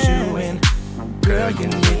put you in. Girl, you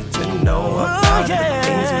need to know about the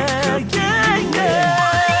things we could be doing.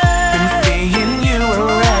 Been seeing you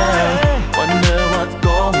around, wonder what's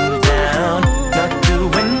going down. Not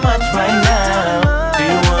doing much right now. Do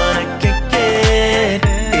you wanna kick it?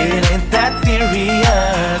 It ain't that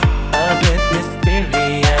serious, a bit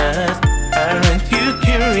mysterious. Aren't you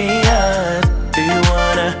curious? Do you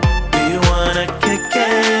wanna kick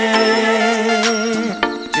it?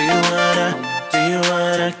 Do you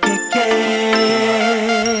wanna kick it?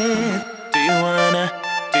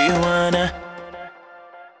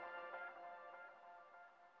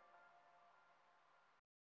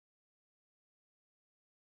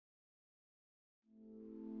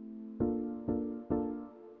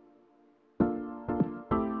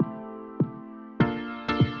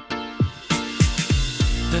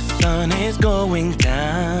 sun is going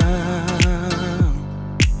down.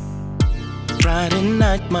 Friday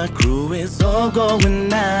night, my crew is all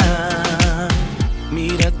going out.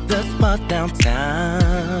 Meet at the spot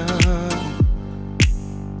downtown.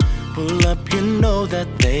 Pull up, you know that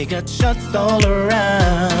they got shots all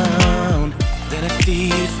around. Then I see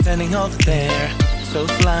you standing off there, so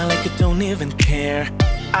fly like you don't even care.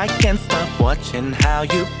 I can't stop watching how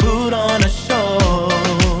you put on a show.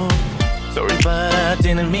 Sorry, but I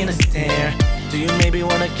didn't mean to stare. Do you maybe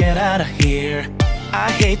wanna get out of here? I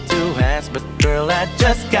hate to ask, but girl, I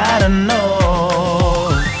just gotta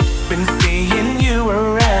know. Been seeing you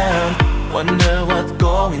around, wonder what's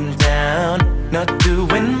going down. Not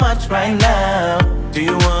doing much right now. Do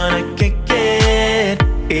you wanna kick it?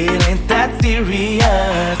 It ain't that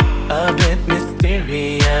serious, a bit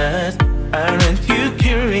mysterious. Aren't you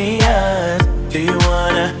curious? Do you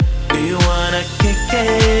wanna kick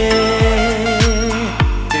it?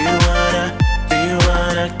 Do you wanna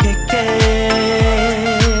kick it?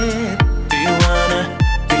 Do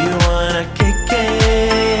you wanna kick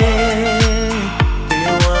it?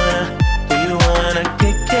 Do you wanna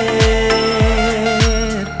kick it?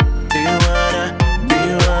 Do you wanna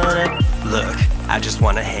Look, I just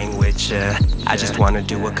wanna hang with ya. I just wanna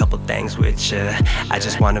do a couple things with ya. I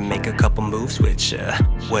just wanna make a couple moves with ya.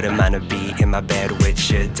 Wouldn't mind to be in my bed with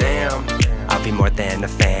ya. Damn, I'll be more than a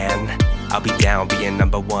fan. I'll be down being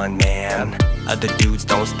 #1 man. Other dudes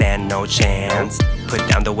don't stand no chance. Put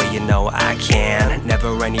down the way you know I can.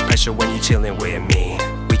 Never any pressure when you chillin' with me.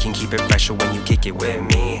 We can keep it fresher when you kick it with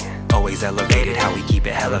me. Always elevated, how we keep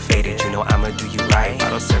it hella faded. You know I'ma do you right.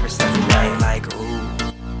 Bottle service every night like ooh.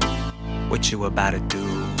 What you about to do?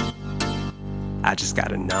 I just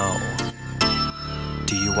gotta know.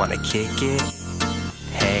 Do you wanna kick it?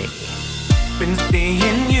 Hey. Been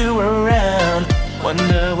seeing you around,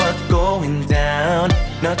 wonder what's going down.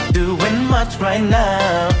 Not doing much right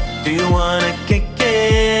now. Do you wanna kick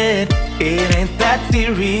it? It ain't that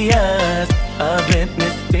serious, a bit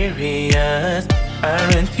mysterious.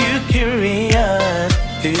 Aren't you curious?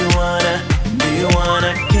 Do you wanna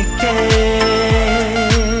kick it?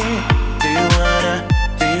 Do you wanna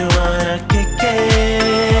kick it?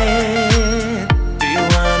 Do you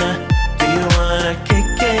wanna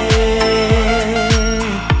kick it?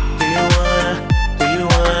 Do you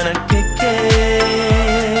wanna kick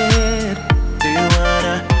it? Do you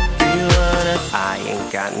wanna? I ain't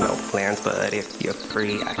got no plans, but if you're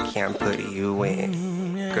free, I can put you in.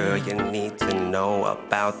 Girl, you need to know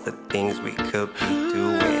about the things we could be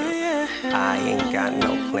doing. I ain't got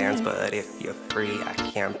no plans, but if you're free, I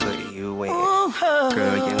can put you in.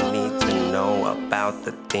 Girl, you need to know about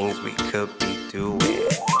the things we could be doing.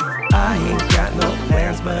 I ain't got no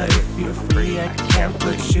plans, but if you're free, I can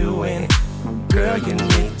put you in. Girl, you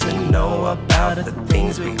need to know about the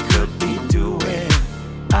things we could be doing.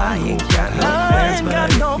 I ain't got no plans, but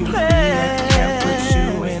if you're free, I can put you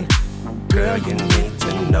in. Girl, you need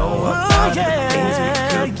to know about the things we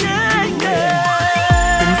could be doing.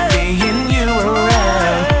 Been seeing you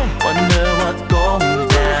around, wonder what's going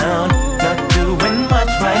down. Not doing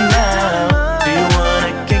much right now. Do you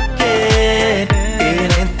wanna kick it? It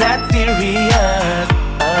ain't that serious,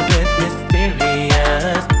 a bit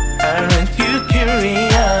mysterious. Aren't you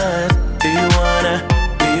curious? Do you wanna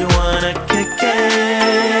kick it?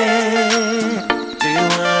 Do you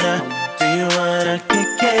wanna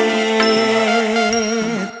kick it?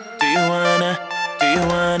 Do you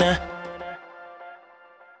wanna?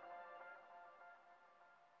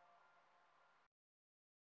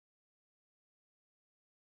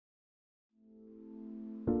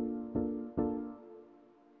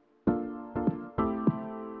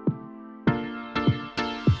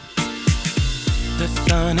 The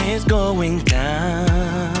sun is going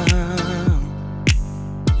down.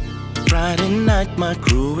 Friday night, my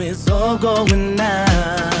crew is all going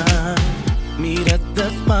out. Meet at the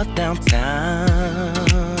spot downtown.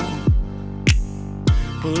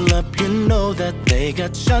 Pull up, you know that they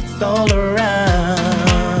got shots all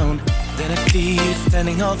around. Then I see you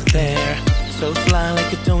standing off there, so fly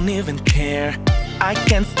like you don't even care. I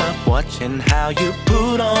can't stop watching how you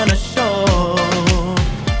put on a show.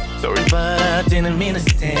 Sorry, but I didn't mean to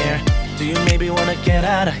stare. Do you maybe wanna get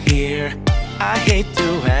out of here? I hate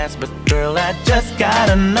to ask, but girl, I just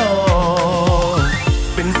gotta know.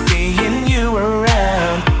 Been seeing you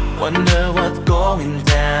around, wonder what's going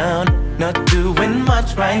down. Not doing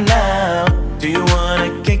much right now. Do you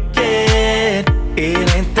wanna kick it?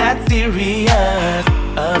 It ain't that serious,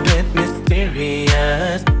 a bit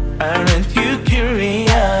mysterious. Aren't you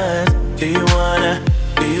curious? Do you wanna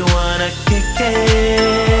kick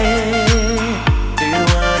it?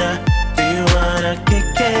 Do you wanna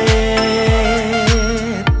kick it?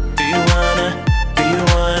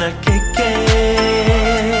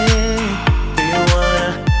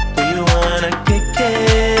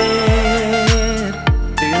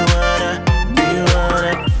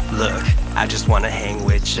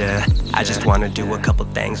 ya. I just wanna do a couple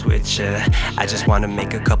things with ya. I just wanna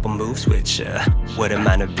make a couple moves with ya. What am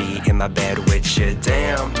I to be in my bed with ya?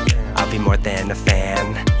 Damn, I'll be more than a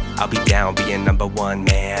fan. I'll be down being #1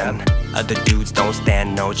 man. Other dudes don't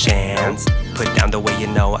stand no chance. Put down the way you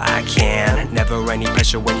know I can. Never any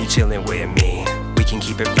pressure when you chillin' with me. We can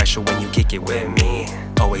keep it fresher when you kick it with me.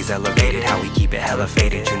 Always elevated, how we keep it hella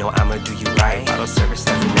faded. You know I'ma do you right. Bottle service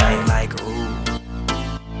every night like ooh.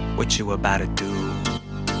 What you about to do?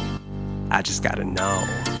 I just gotta know.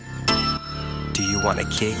 Do you wanna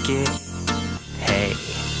kick it? Hey.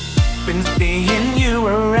 Been seeing you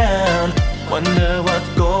around. Wonder what's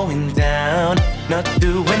going down. Not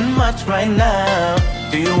doing much right now.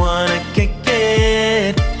 Do you wanna kick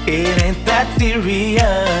it? It ain't that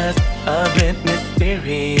serious. A bit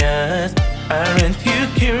mysterious. Aren't you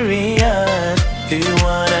curious? Do you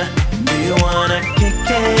wanna kick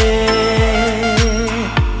it?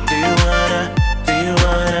 Do you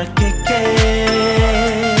wanna kick it?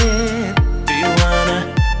 Do you wanna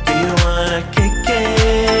kick it?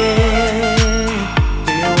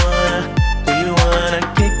 Do you wanna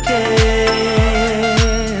kick it?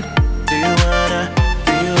 Do you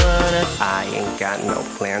wanna? I ain't got no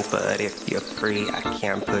plans, but if you're free, I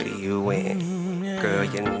can put you in. Girl,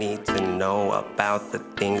 you need to know about the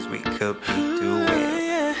things we could be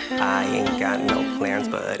doing. I ain't got no plans,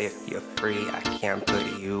 but if you're free, I can put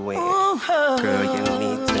you in. Girl, you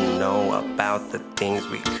need to know about the things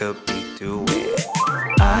we could be doing.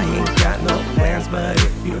 I ain't got no plans, but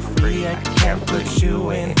if you're free, I can put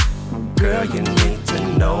you in. Girl, you need to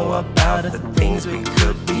know about the things we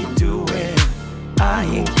could be doing. I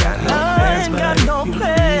ain't got no plans, but if you're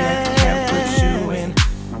free, I can put you in.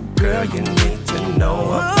 Girl, you need to know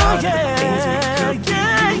about the things we could be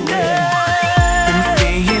doing. Been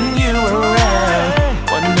seeing you around.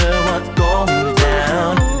 Wonder what's going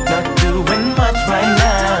down. Not doing much right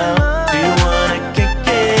now. Do you wanna kick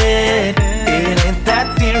it? It ain't that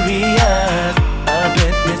serious. A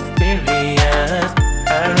bit mysterious.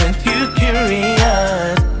 Aren't you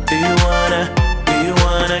curious? Do you wanna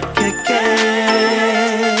kick it?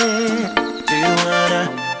 Do you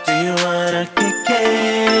wanna kick it?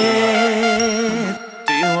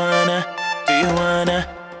 Do you wanna?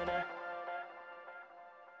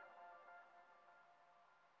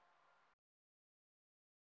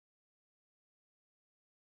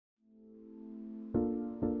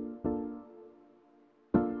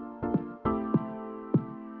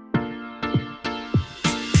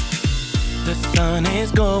 The sun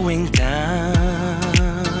is going down.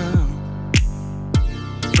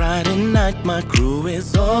 Friday night, my crew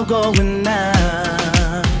is all going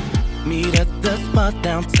out. Meet at the spot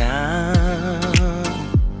downtown.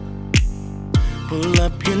 Pull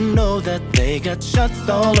up, you know that they got shots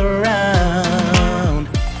all around.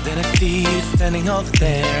 Then I see you standing off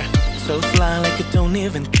there, so fly like you don't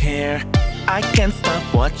even care. I can't stop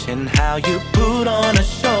watching how you put on a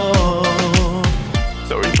show.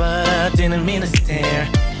 Sorry, but I didn't mean to stare.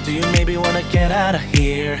 Do you maybe wanna get out of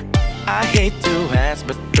here? I hate to ask,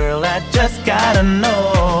 but girl, I just gotta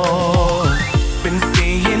know. Been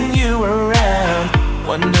seeing you around.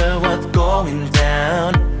 Wonder what's going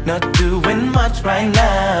down. Not doing much right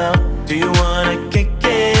now. Do you wanna kick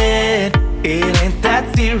it? It ain't that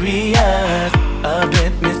serious. A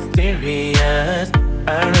bit mysterious.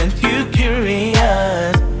 Aren't you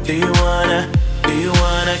curious? Do you wanna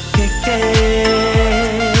kick it?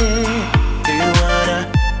 Do you wanna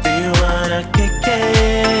kick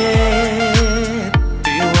it? Do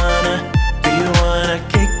you wanna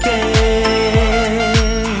kick it?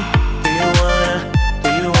 Do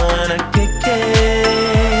you wanna kick it?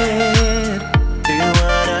 Do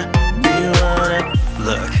you wanna?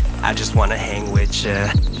 Look, I just wanna hang with ya.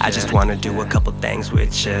 I just wanna do a couple things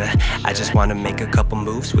with ya. I just wanna make a couple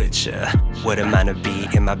moves with ya. What am I to be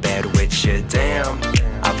in my bed with ya? Damn,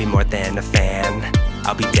 I'll be more than a fan.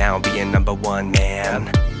 I'll be down being #1 man.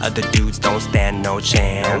 Other dudes don't stand no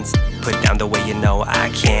chance. Put down the way you know I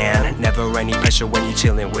can. Never any pressure when you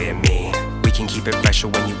chillin' with me. We can keep it fresher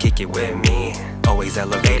when you kick it with me. Always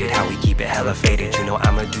elevated, how we keep it hella faded. You know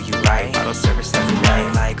I'ma do you right. Bottle service every night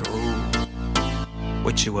like ooh.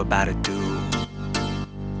 What you about to do?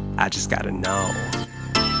 I just gotta know.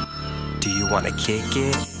 Do you wanna kick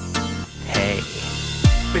it? Hey.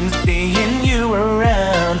 Been seeing you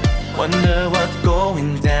around. Wonder what's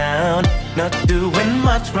going down. Not doing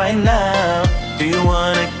much right now. Do you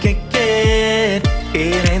wanna kick it?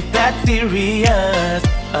 It ain't that serious.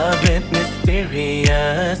 A bit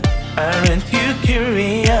mysterious. Aren't you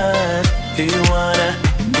curious? Do you wanna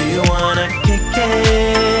kick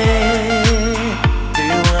it? Do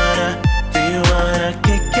you wanna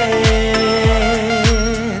kick it?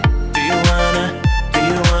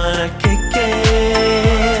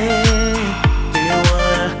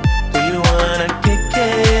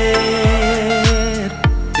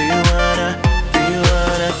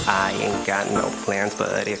 plans,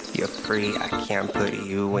 but if you're free, I can put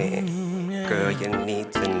you in. Girl, you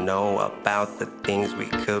need to know about the things we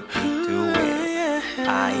could be doing.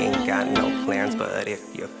 I ain't got no plans, but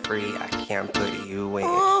if you're free, I can put you in.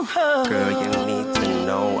 Girl, you need to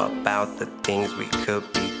know about the things we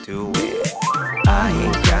could be doing. I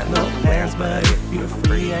ain't got no plans, but if you're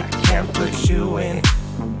free, I can put you in.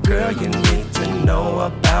 Girl, you need to know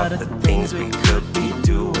about the things we could be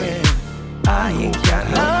doing. I ain't got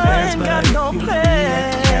no plans, but if you're free,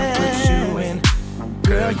 I can put you in.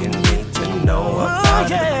 Girl, you need to know about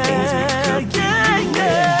the things we could be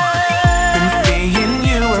doing.